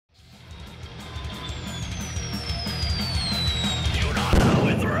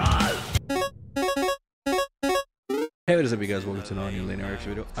Hey, what is up, you guys? Welcome to another new Reactor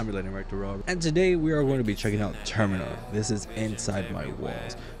video. I'm your Reactor Rob, and today we are going to be checking out TERMINA. This is Inside My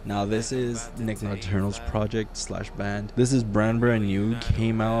Walls. Now, this is Nick Nocturnal's project slash band. This is brand new.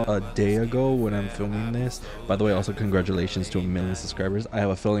 Came out a day ago when I'm filming this. By the way, also congratulations to 1 million subscribers. I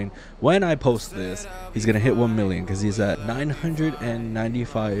have a feeling when I post this, he's gonna hit 1 million because he's at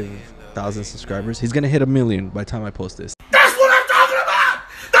 995,000 subscribers. He's gonna hit 1 million by the time I post this. That's what I'm talking about!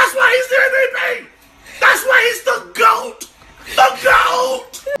 That's why he's the MVP! That's why he's the GOAT! The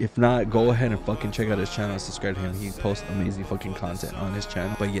GOAT! If not, go ahead and fucking check out his channel and subscribe to him. He posts amazing fucking content on his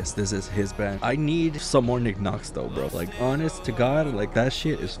channel. But yes, this is his band. I need some more Nick Knox though, bro. Like, honest to God, like, that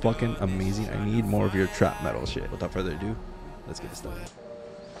shit is fucking amazing. I need more of your trap metal shit. Without further ado, let's get started.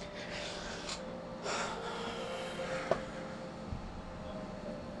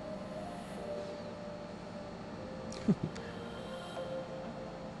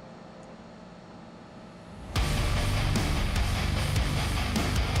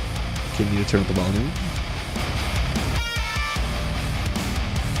 Can you turn up the volume?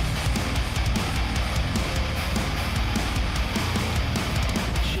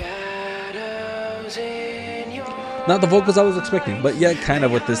 Not the vocals I was expecting, but yeah, kind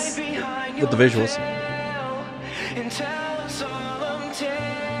of with this, with the visuals.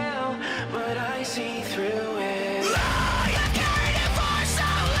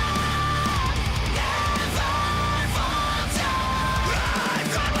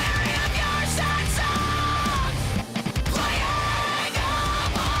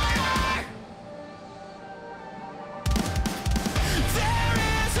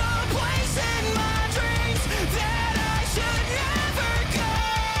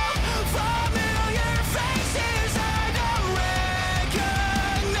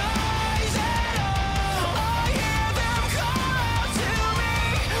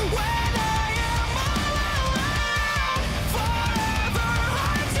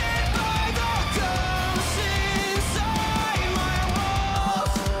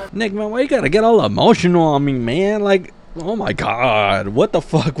 Nick, man, why you gotta get all emotional on me, man? Like, oh my God, what the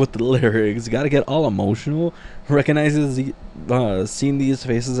fuck with the lyrics? You gotta get all emotional. Recognizes seeing these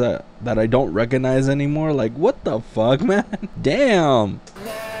faces that I don't recognize anymore. Like, what the fuck, man? Damn.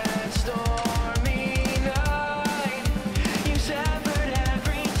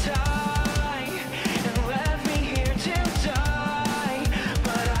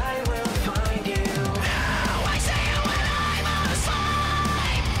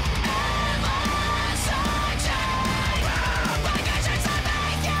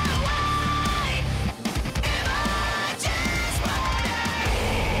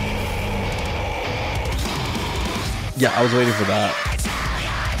 Yeah, I was waiting for that.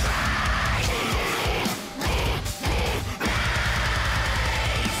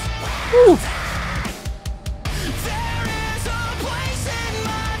 Woo.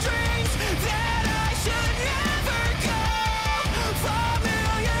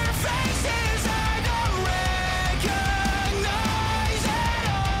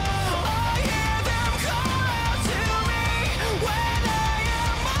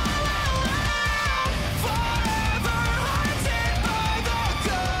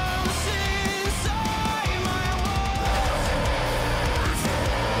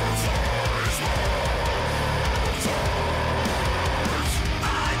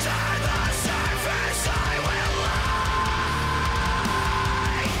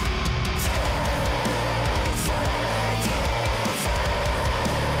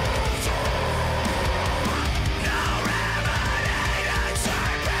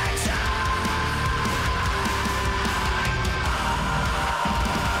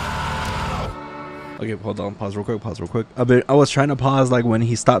 Okay, hold on, pause real quick. I was trying to pause like when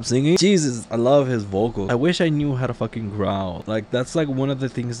he stopped singing. Jesus, I love his vocals. I wish I knew how to fucking growl. Like, that's like one of the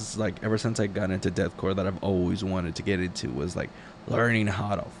things, like, ever since I got into deathcore that I've always wanted to get into was like learning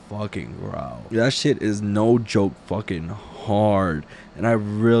how to fucking growl. That shit is no joke fucking hard, and I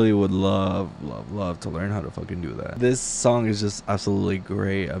really would love to learn how to fucking do that. This song is just absolutely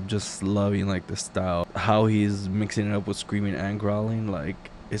great. I'm just loving like the style, how he's mixing it up with screaming and growling. Like,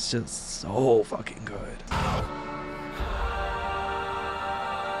 it's just so fucking good.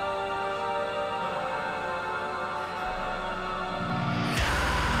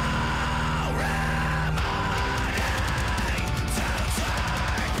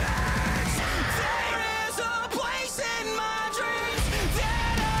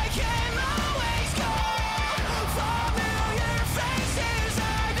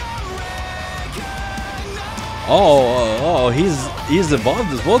 Oh, he's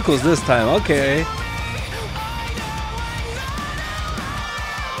evolved his vocals this time. Okay.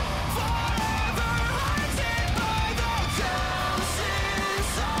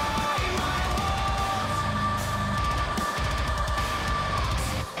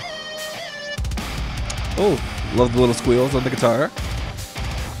 Oh, love the little squeals on the guitar.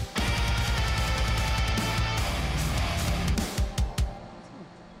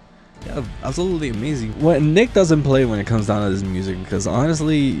 Yeah, absolutely amazing. What Nick doesn't play when it comes down to his music, because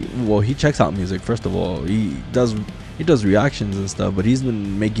honestly, well, he checks out music first of all. He does reactions and stuff, but he's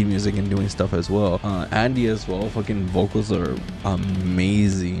been making music and doing stuff as well. Andy as well, fucking vocals are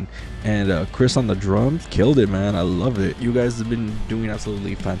amazing, and Chris on the drums killed it, man. I love it. You guys have been doing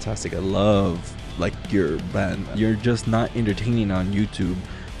absolutely fantastic. I love like your band. You're just not entertaining on YouTube.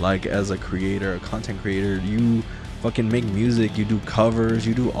 Like as a creator, a content creator, you fucking make music, you do covers,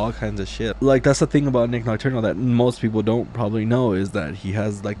 you do all kinds of shit. Like that's the thing about Nick Nocturnal that most people don't probably know, is that he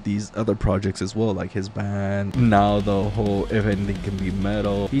has like these other projects as well, like his band, now the whole If Anything Can Be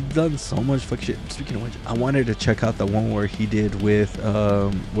Metal. He's done so much fuck shit. Speaking of which, I wanted to check out the one where he did with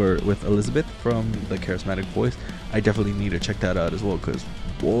with Elizabeth from the Charismatic Voice. I definitely need to check that out as well, because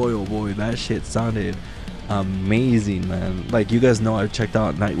boy oh boy, that shit sounded amazing, man. Like you guys know, I've checked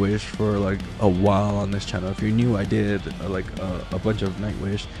out Nightwish for like a while on this channel. If you're new, I did like a bunch of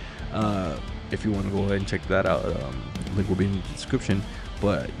Nightwish. If you want to go ahead and check that out, link will be in the description.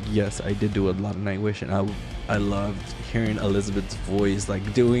 But yes, I did do a lot of Nightwish, and I loved hearing Elizabeth's voice,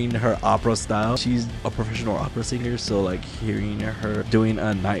 like doing her opera style. She's a professional opera singer, so like hearing her doing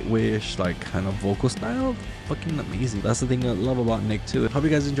a Nightwish like kind of vocal style, fucking amazing. That's the thing I love about Nick too. Hope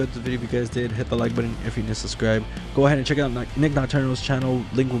you guys enjoyed the video. If you guys did, hit the like button. If you're new, subscribe. Go ahead and check out Nick Nocturnal's channel.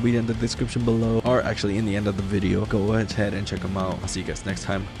 Link will be in the description below, or actually in the end of the video. Go ahead and check them out. I'll see you guys next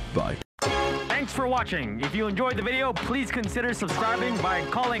time. Bye. Thanks for watching. If you enjoyed the video, please consider subscribing by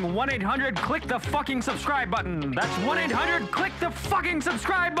calling 1-800-click the fucking subscribe button. That's 1-800-click the fucking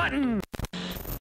subscribe button.